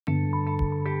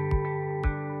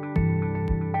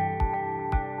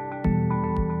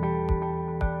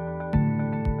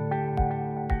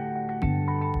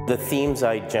The themes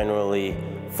I generally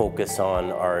focus on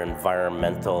are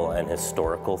environmental and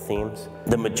historical themes.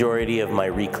 The majority of my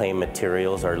reclaimed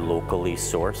materials are locally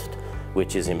sourced,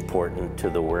 which is important to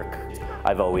the work.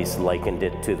 I've always likened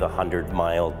it to the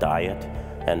 100-mile diet,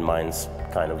 and mine's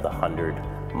kind of the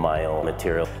 100-mile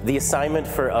material. The assignment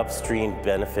for Upstream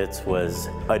Benefits was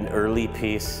an early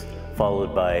piece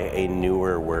followed by a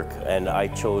newer work, and I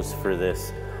chose for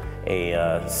this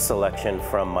a selection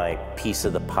from my Piece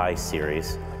of the Pie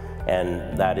series,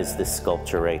 and that is this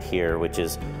sculpture right here, which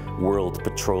is World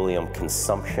Petroleum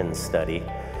Consumption Study.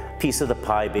 Piece of the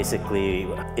Pie basically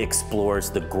explores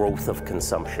the growth of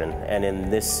consumption, and in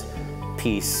this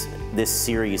piece, this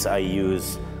series, I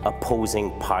use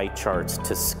opposing pie charts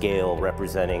to scale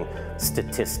representing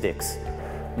statistics.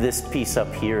 This piece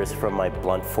up here is from my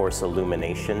Blunt Force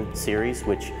Illumination series,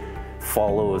 which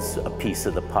follows a piece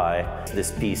of the pie.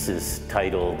 This piece is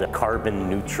titled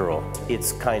Carbon Neutral.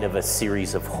 It's kind of a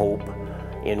series of hope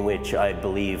in which I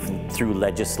believe through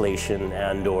legislation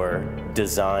and/or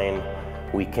design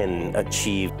we can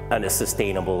achieve a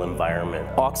sustainable environment.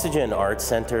 Oxygen Art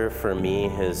Center for me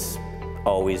has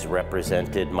always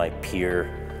represented my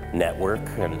peer network,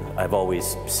 and I've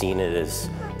always seen it as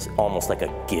almost like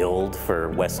a guild for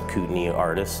West Kootenay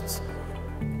artists.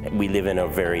 We live in a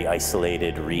very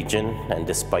isolated region, and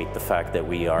despite the fact that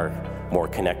we are more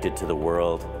connected to the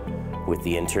world with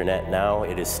the internet now,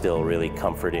 it is still really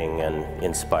comforting and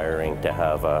inspiring to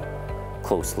have a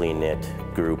closely knit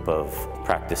group of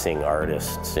practicing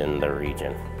artists in the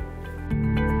region.